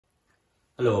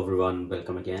Hello everyone,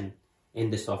 welcome again.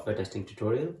 In this software testing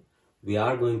tutorial, we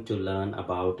are going to learn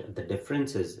about the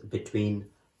differences between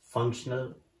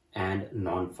functional and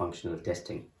non-functional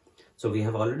testing. So we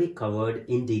have already covered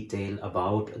in detail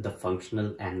about the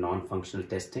functional and non-functional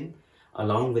testing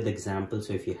along with examples.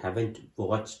 So if you haven't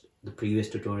watched the previous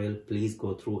tutorial, please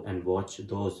go through and watch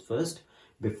those first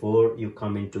before you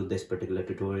come into this particular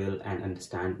tutorial and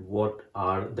understand what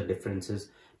are the differences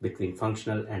between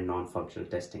functional and non-functional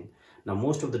testing. Now,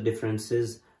 most of the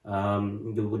differences you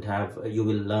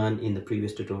will learn in the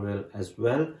previous tutorial as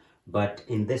well, but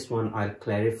in this one I'll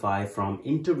clarify from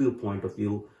interview point of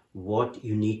view what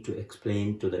you need to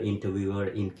explain to the interviewer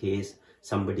in case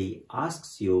somebody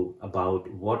asks you about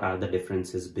what are the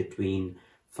differences between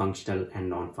functional and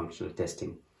non-functional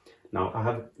testing. Now, I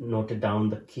have noted down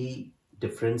the key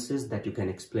differences that you can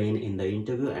explain in the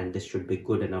interview, and this should be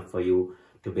good enough for you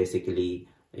to basically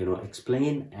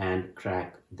explain and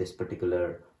crack this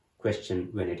particular question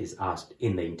when it is asked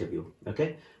in the interview.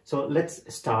 Okay, so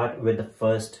let's start with the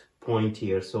first point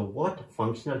here. So what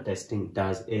functional testing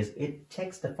does is it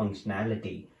checks the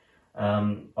functionality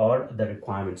or the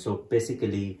requirement. So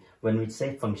basically when we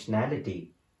say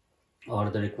functionality or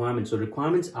the requirements, so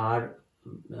requirements are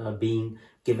being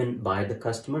given by the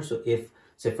customer. So if,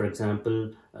 say for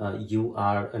example, you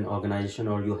are an organization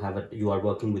or you are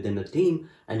working within a team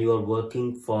and you are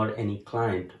working for any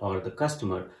client or the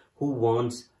customer who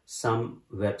wants some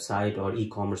website or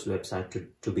e-commerce website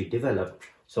to be developed.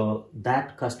 So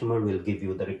that customer will give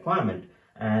you the requirement,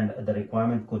 and the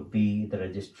requirement could be the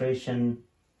registration,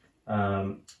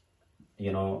 adding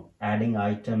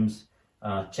items,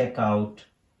 checkout.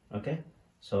 Okay,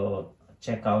 so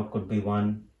checkout could be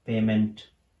one, payment.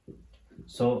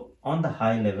 So on the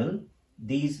high level,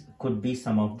 these could be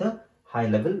some of the high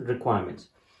level requirements.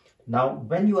 Now,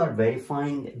 when you are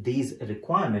verifying these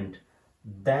requirements,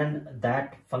 then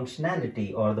that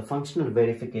functionality or the functional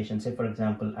verification, say for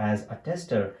example, as a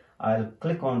tester, I'll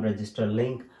click on register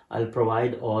link, I'll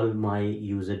provide all my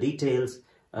user details,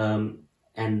 and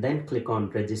then click on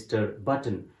register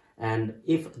button. And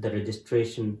if the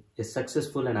registration is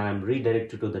successful and I am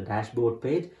redirected to the dashboard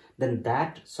page, then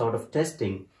that sort of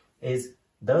testing is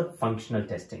the functional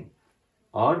testing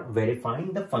or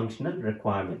verifying the functional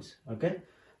requirements. Okay,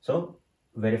 so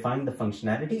verifying the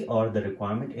functionality or the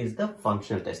requirement is the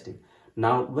functional testing.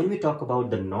 Now, when we talk about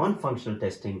the non-functional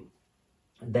testing,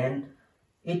 then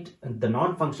the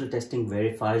non-functional testing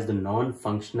verifies the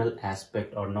non-functional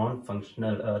aspect or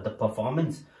non-functional the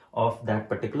performance of that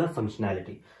particular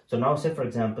functionality. So now, say for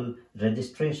example,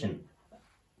 registration.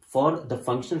 For the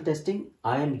functional testing,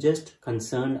 I am just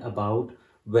concerned about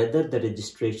whether the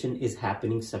registration is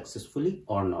happening successfully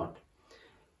or not.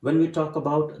 When we talk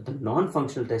about the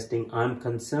non-functional testing, I'm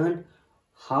concerned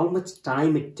how much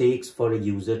time it takes for a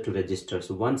user to register.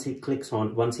 So once he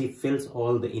fills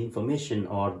all the information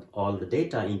or all the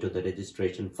data into the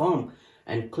registration form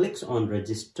and clicks on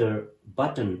register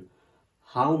button,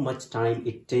 how much time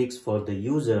it takes for the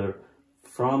user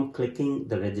from clicking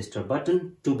the register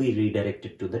button to be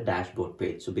redirected to the dashboard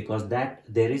page. So because that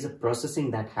there is a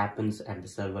processing that happens at the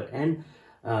server end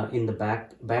in the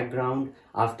background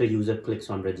after user clicks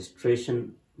on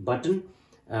registration button,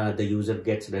 the user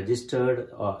gets registered,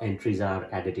 entries are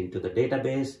added into the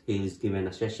database, he is given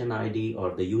a session ID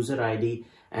or the user ID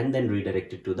and then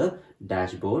redirected to the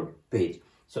dashboard page.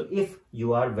 So if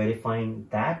you are verifying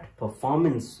that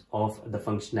performance of the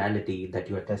functionality that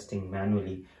you are testing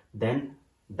manually, then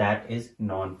that is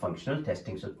non-functional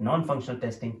testing. So non-functional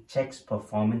testing checks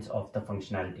performance of the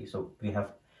functionality. So we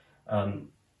have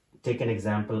taken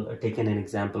an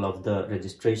example of the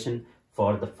registration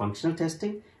for the functional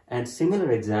testing and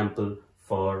similar example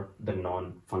for the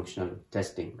non-functional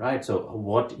testing, right? So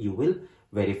what you will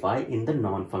verify in the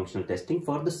non-functional testing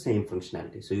for the same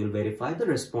functionality. So you'll verify the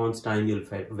response time, you'll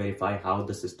verify how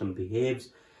the system behaves,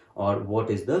 or what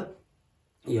is the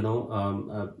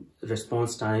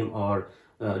response time or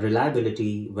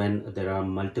reliability when there are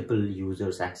multiple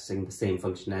users accessing the same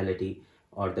functionality,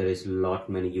 or there is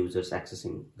many users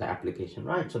accessing the application,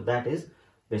 right? So that is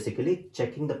basically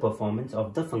checking the performance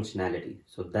of the functionality.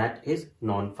 So that is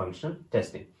non-functional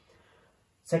testing.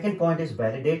 Second point is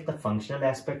validate the functional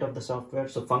aspect of the software.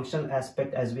 So functional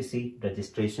aspect, as we see,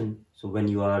 registration. So when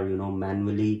you are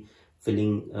manually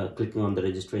clicking on the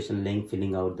registration link,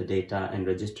 filling out the data and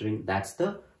registering, that's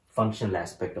the functional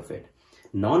aspect of it.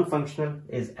 Non-functional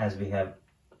is, as we have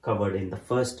covered in the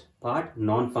first part,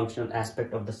 non-functional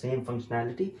aspect of the same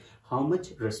functionality, how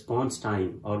much response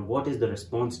time or what is the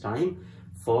response time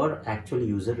for actual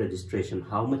user registration,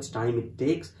 how much time it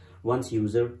takes once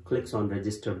user clicks on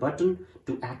register button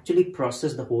to actually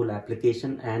process the whole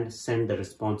application and send the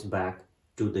response back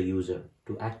to the user,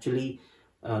 to actually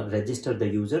register the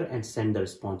user and send the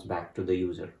response back to the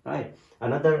user, right?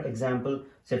 Another example,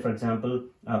 say for example,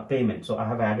 payment. So I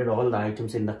have added all the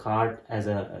items in the cart as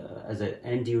a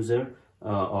end user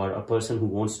or a person who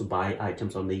wants to buy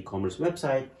items on the e-commerce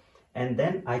website, and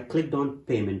then I clicked on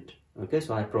payment. Okay,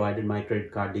 so I provided my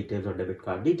credit card details or debit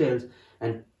card details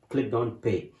and clicked on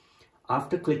pay.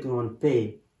 After clicking on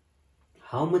pay,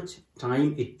 how much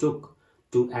time it took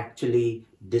to actually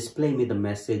display me the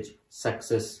message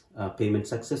success, payment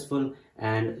successful,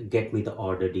 and get me the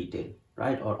order detail,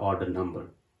 right, or order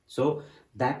number. So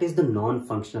that is the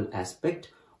non-functional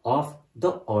aspect of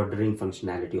the ordering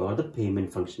functionality or the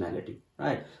payment functionality,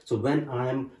 right? So when I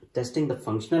am testing the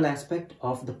functional aspect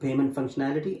of the payment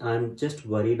functionality, I'm just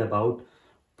worried about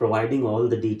providing all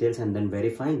the details and then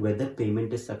verifying whether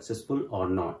payment is successful or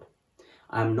not.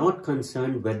 I'm not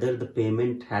concerned whether the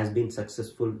payment has been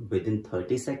successful within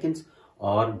 30 seconds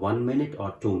or 1 minute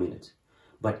or 2 minutes.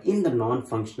 But in the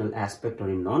non-functional aspect or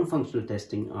in non-functional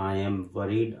testing, I am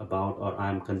worried about, or I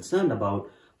am concerned about,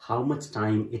 how much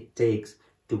time it takes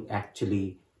to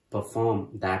actually perform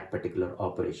that particular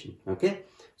operation. Okay,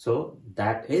 so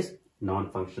that is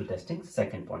non-functional testing,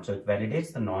 second point. So it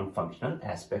validates the non-functional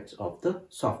aspects of the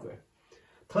software.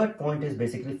 Third point is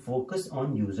basically focus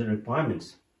on user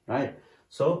requirements, right?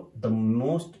 So the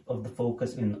most of the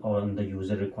focus on the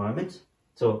user requirements.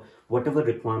 So whatever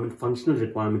requirement, functional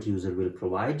requirement user will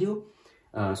provide you.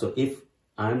 So if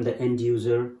I'm the end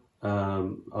user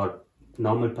or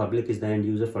normal public is the end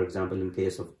user, for example, in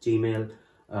case of Gmail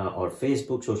or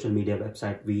Facebook, social media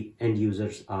website, we end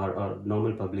users are, or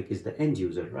normal public is the end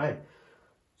user, right?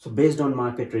 So based on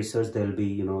market research, there will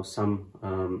be,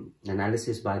 some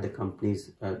analysis by the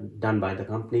companies, done by the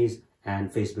companies,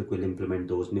 and Facebook will implement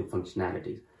those new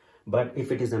functionalities. But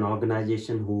if it is an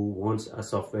organization who wants a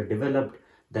software developed,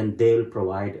 then they'll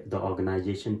provide the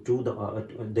organization to the,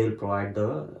 they'll provide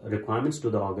the requirements to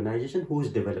the organization who is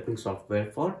developing software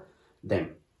for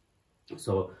them.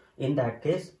 So in that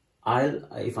case,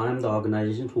 if I'm the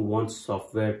organization who wants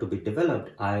software to be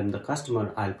developed, I am the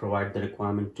customer, I'll provide the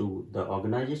requirement to the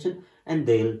organization and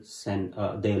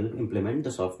they'll implement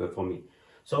the software for me.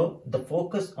 So the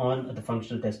focus on the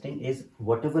functional testing is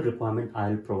whatever requirement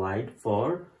I'll provide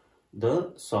for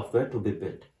the software to be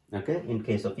built. Okay, in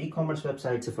case of e-commerce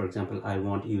websites, so for example, I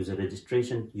want user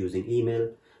registration using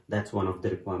email, that's one of the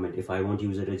requirement. If I want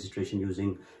user registration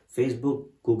using Facebook,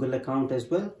 Google account as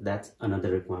well, that's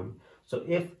another requirement. So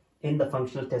if in the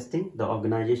functional testing, the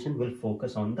organization will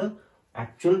focus on the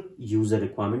actual user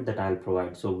requirement that I'll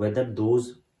provide. So whether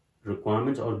those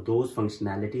requirements or those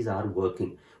functionalities are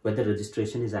working, whether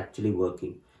registration is actually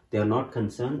working. They are not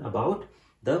concerned about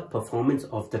the performance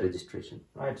of the registration,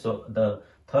 right? So the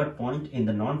third point in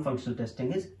the non-functional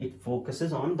testing is it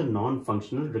focuses on the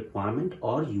non-functional requirement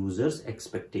or user's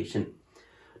expectation.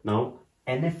 Now,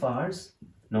 NFRs,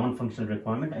 non-functional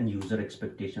requirement and user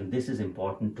expectation, this is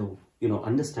important to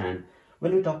understand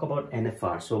when we talk about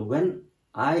NFR. So when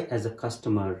I as a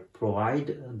customer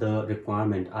provide the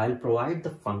requirement, I'll provide the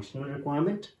functional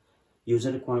requirement,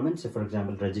 user requirement. So for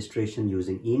example, registration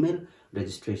using email,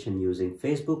 registration using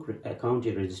Facebook account,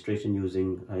 registration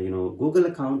using Google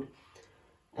account,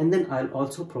 and then I'll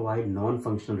also provide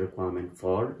non-functional requirement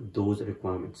for those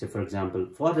requirements. So for example,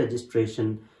 for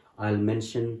registration, I'll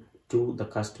mention to the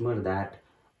customer that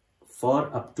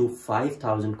for up to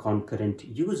 5,000 concurrent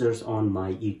users on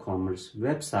my e-commerce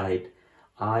website,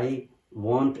 I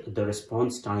want the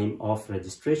response time of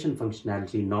registration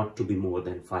functionality not to be more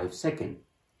than 5 seconds.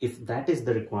 If that is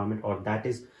the requirement or that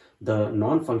is the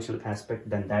non-functional aspect,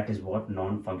 then that is what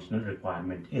non-functional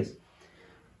requirement is.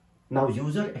 Now,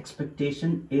 user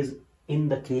expectation is in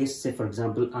the case, say for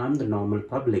example, I'm the normal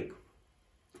public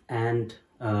and,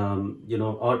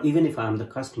 or even if I'm the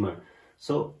customer.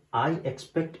 So I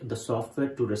expect the software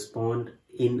to respond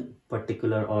in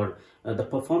particular, or the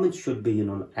performance should be,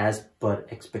 as per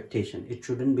expectation. It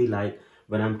shouldn't be like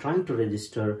when I'm trying to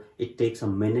register, it takes a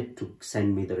minute to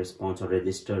send me the response or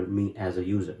register me as a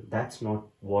user. That's not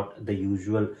what the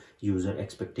usual user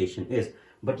expectation is.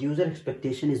 But user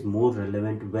expectation is more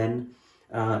relevant when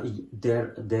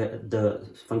the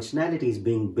functionality is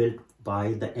being built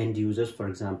by the end users, for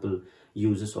example,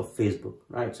 users of Facebook,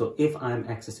 right? So if I'm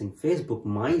accessing Facebook,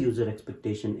 my user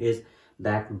expectation is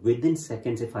that within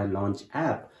seconds, if I launch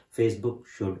app, Facebook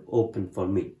should open for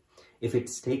me. If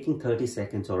it's taking 30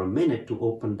 seconds or a minute to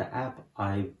open the app,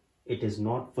 it is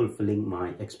not fulfilling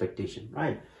my expectation,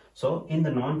 right? So in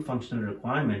the non-functional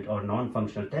requirement or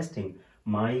non-functional testing,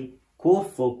 my core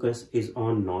focus is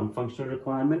on non-functional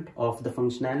requirement of the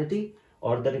functionality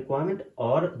or the requirement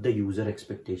or the user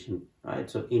expectation, right?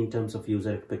 So in terms of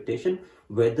user expectation,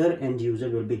 whether end user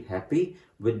will be happy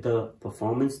with the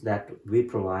performance that we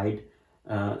provide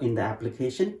in the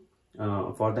application,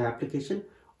 for the application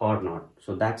or not.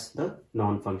 So that's the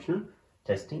non-functional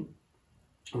testing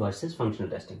versus functional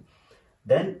testing.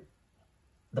 Then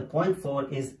the point 4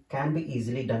 is can be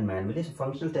easily done manually. So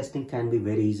functional testing can be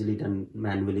very easily done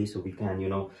manually. So we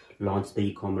can, launch the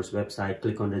e-commerce website,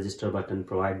 click on register button,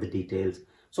 provide the details.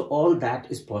 So all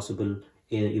that is possible.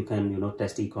 You can,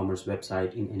 test e-commerce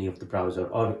website in any of the browser,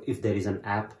 or if there is an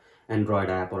app, Android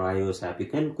app or iOS app, you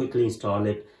can quickly install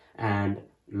it and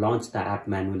launch the app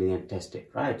manually and test it,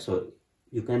 right? So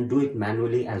you can do it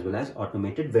manually as well as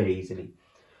automated very easily.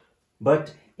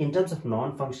 But in terms of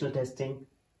non-functional testing,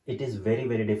 it is very,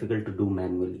 very difficult to do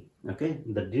manually. Okay,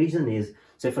 the reason is,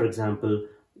 say for example,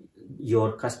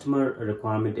 your customer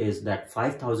requirement is that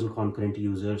 5,000 concurrent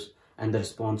users and the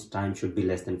response time should be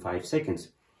less than 5 seconds.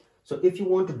 So if you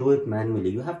want to do it manually,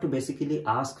 you have to basically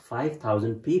ask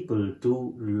 5,000 people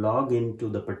to log into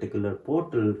the particular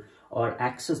portal or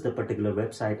access the particular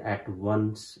website at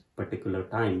once particular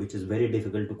time, which is very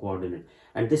difficult to coordinate.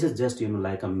 And this is just,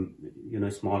 like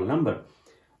a small number.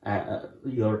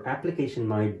 Your application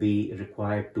might be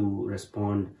required to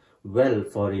respond well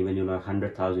for even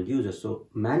 100,000 users. So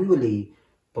manually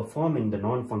performing the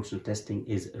non-functional testing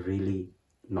is really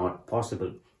not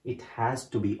possible. It has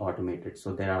to be automated.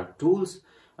 So there are tools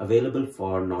available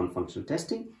for non-functional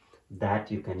testing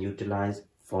that you can utilize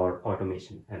for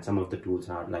automation, and some of the tools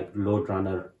are like Load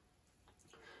Runner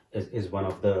is one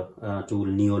of the tool.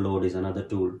 Neoload is another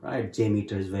tool, right?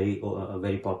 JMeter is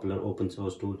very popular open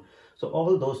source tool. So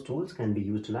all those tools can be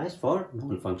utilized for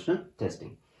non-functional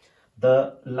testing.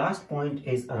 The last point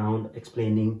is around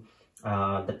explaining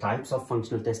the types of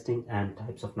functional testing and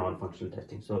types of non-functional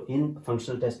testing. So in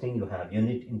functional testing, you have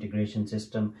unit integration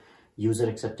system, user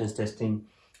acceptance testing,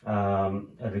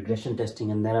 regression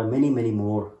testing, and there are many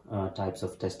more types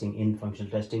of testing in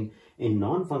functional testing. In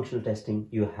non-functional testing,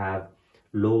 you have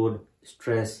load,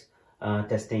 stress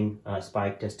testing,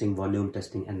 spike testing, volume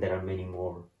testing, and there are many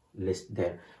more list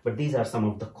there, but these are some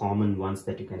of the common ones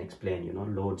that you can explain,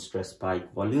 load, stress,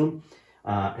 spike, volume.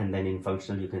 And then in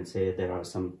functional, you can say there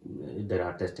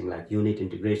are testing like unit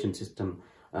integration system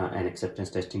and acceptance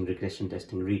testing, regression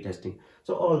testing, retesting.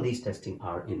 So all these testing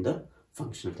are in the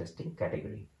functional testing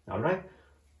category. All right,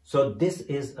 so this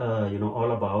is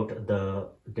all about the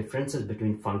differences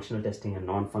between functional testing and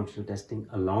non-functional testing,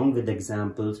 along with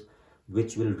examples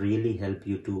which will really help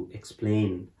you to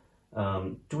explain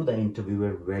to the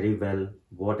interviewer very well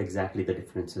what exactly the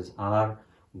differences are,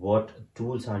 what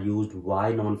tools are used,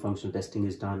 why non-functional testing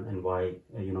is done, and why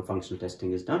functional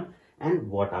testing is done, and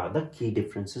what are the key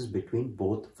differences between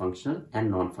both functional and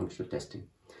non-functional testing.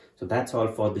 So that's all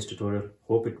for this tutorial.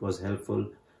 Hope it was helpful.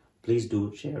 Please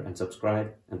do share and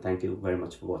subscribe, and thank you very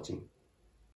much for watching.